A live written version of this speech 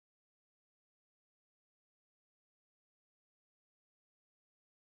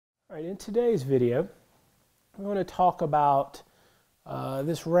All right, in today's video, I'm going to talk about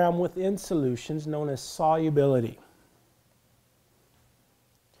this realm within solutions known as solubility.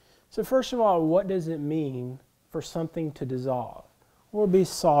 So first of all, what does it mean for something to dissolve or be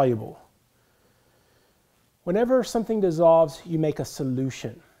soluble? Whenever something dissolves, you make a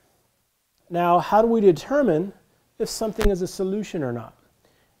solution. Now, how do we determine if something is a solution or not?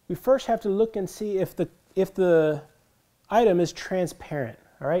 We first have to look and see if the item is transparent.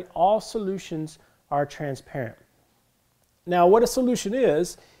 All right, all solutions are transparent. Now, what a solution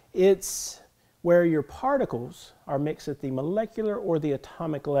is, it's where your particles are mixed at the molecular or the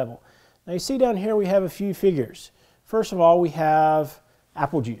atomic level. Now, you see down here we have a few figures. First of all, we have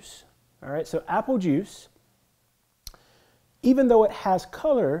apple juice. All right, so apple juice, even though it has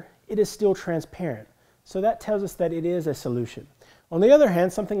color, it is still transparent. So that tells us that it is a solution. On the other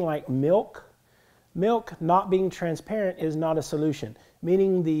hand, something like milk not being transparent is not a solution,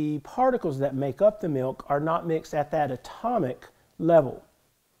 meaning the particles that make up the milk are not mixed at that atomic level.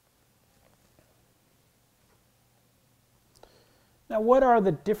 Now, what are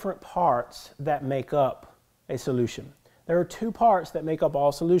the different parts that make up a solution? There are two parts that make up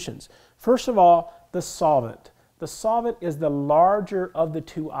all solutions. First of all, the solvent. The solvent is the larger of the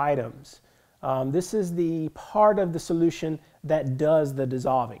two items. This is the part of the solution that does the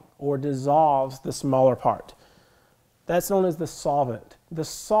dissolving or dissolves the smaller part. That's known as the solvent. The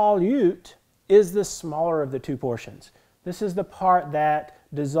solute is the smaller of the two portions. This is the part that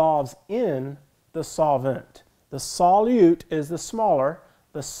dissolves in the solvent. The solute is the smaller,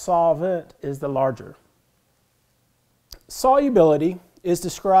 the solvent is the larger. Solubility is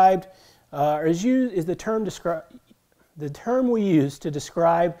described, is the term we use to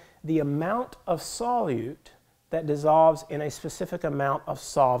describe the amount of solute that dissolves in a specific amount of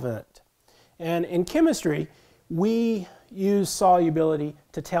solvent. And in chemistry, we use solubility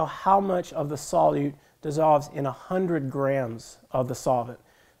to tell how much of the solute dissolves in 100 grams of the solvent.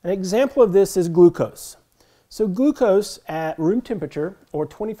 An example of this is glucose. So glucose at room temperature, or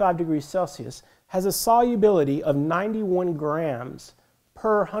 25 degrees Celsius, has a solubility of 91 grams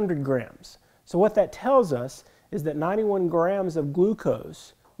per 100 grams. So what that tells us is that 91 grams of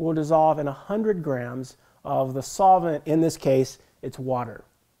glucose will dissolve in 100 grams of the solvent. In this case, it's water.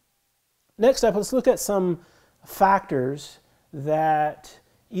 Next up, let's look at some factors that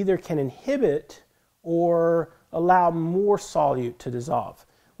either can inhibit or allow more solute to dissolve.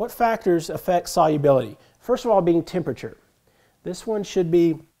 What factors affect solubility? First of all, being temperature. This one should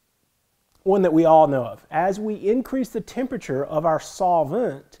be one that we all know of. As we increase the temperature of our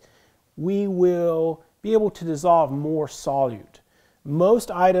solvent, we will be able to dissolve more solute. Most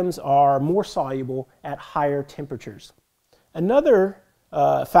items are more soluble at higher temperatures. Another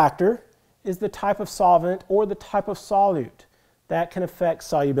factor is the type of solvent or the type of solute that can affect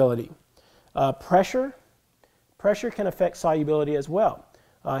solubility. Pressure can affect solubility as well.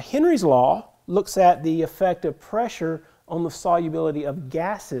 Henry's law looks at the effect of pressure on the solubility of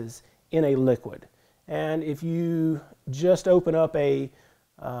gases in a liquid. And if you just open up a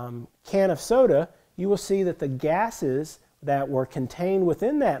can of soda, you will see that the gases that were contained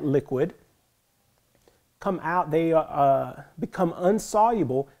within that liquid come out, they become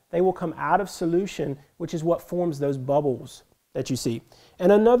insoluble, they will come out of solution, which is what forms those bubbles that you see.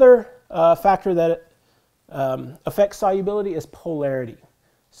 And another factor that affects solubility is polarity.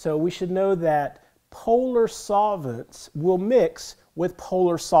 So we should know that polar solvents will mix with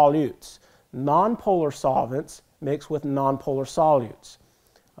polar solutes. Nonpolar solvents mix with nonpolar solutes.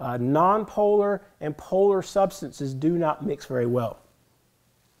 Nonpolar and polar substances do not mix very well.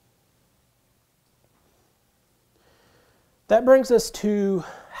 That brings us to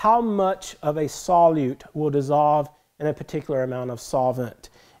how much of a solute will dissolve in a particular amount of solvent.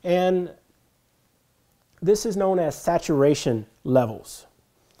 And this is known as saturation levels.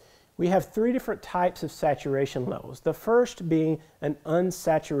 We have three different types of saturation levels. The first being an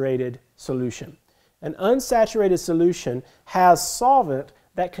unsaturated solution. An unsaturated solution has solvent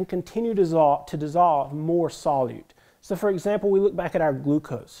that can continue to dissolve more solute. So for example, we look back at our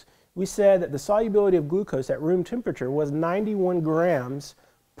glucose. We said that the solubility of glucose at room temperature was 91 grams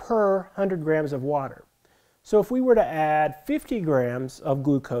per 100 grams of water. So if we were to add 50 grams of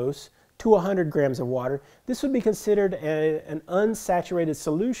glucose to 100 grams of water, this would be considered an unsaturated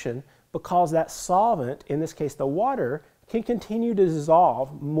solution because that solvent, in this case the water, can continue to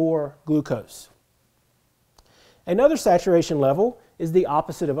dissolve more glucose. Another saturation level is the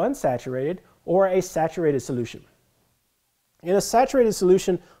opposite of unsaturated, or a saturated solution. In a saturated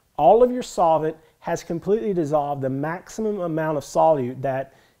solution, all of your solvent has completely dissolved the maximum amount of solute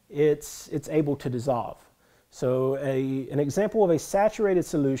that it's able to dissolve. So an example of a saturated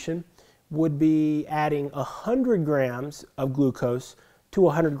solution would be adding 100 grams of glucose to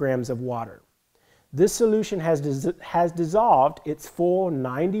 100 grams of water. This solution has dissolved its full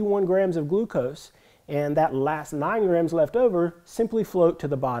 91 grams of glucose, and that last 9 grams left over simply float to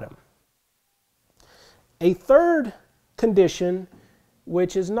the bottom. A third condition,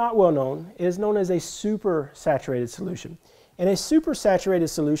 which is not well known, is known as a supersaturated solution. In a supersaturated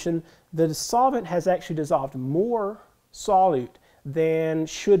solution, the solvent has actually dissolved more solute than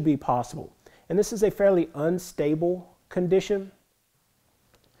should be possible. And this is a fairly unstable condition.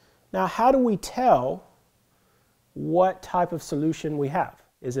 Now, how do we tell what type of solution we have?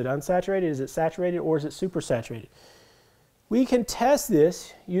 Is it unsaturated, is it saturated, or is it supersaturated? We can test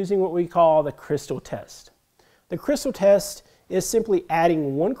this using what we call the crystal test. The crystal test is simply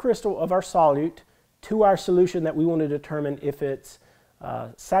adding one crystal of our solute to our solution that we want to determine if it's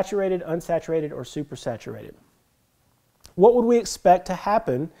saturated, unsaturated, or supersaturated. What would we expect to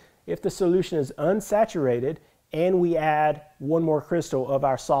happen if the solution is unsaturated and we add one more crystal of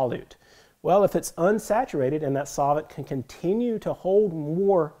our solute? Well, if it's unsaturated and that solvent can continue to hold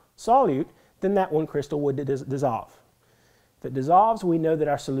more solute, then that one crystal would dissolve. If it dissolves, we know that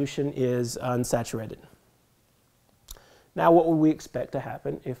our solution is unsaturated. Now, what would we expect to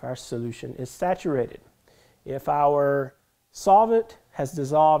happen if our solution is saturated? If our solvent has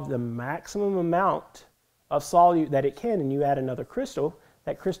dissolved the maximum amount of solute that it can and you add another crystal,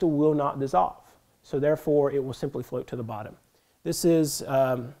 that crystal will not dissolve. So therefore, it will simply float to the bottom. This is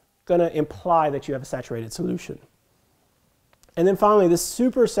going to imply that you have a saturated solution. And then finally, this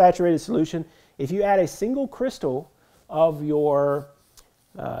supersaturated solution, if you add a single crystal of your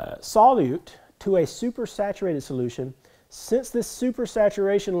solute to a supersaturated solution, since this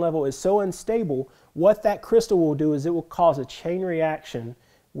supersaturation level is so unstable, what that crystal will do is it will cause a chain reaction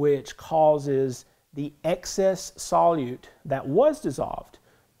which causes the excess solute that was dissolved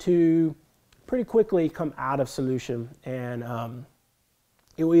to pretty quickly come out of solution, and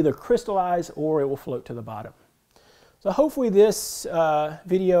it will either crystallize or it will float to the bottom. So hopefully this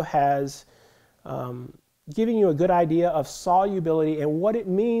video has given you a good idea of solubility and what it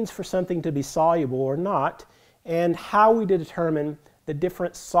means for something to be soluble or not, and how we determine the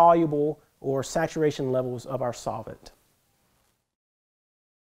different soluble or saturation levels of our solvent.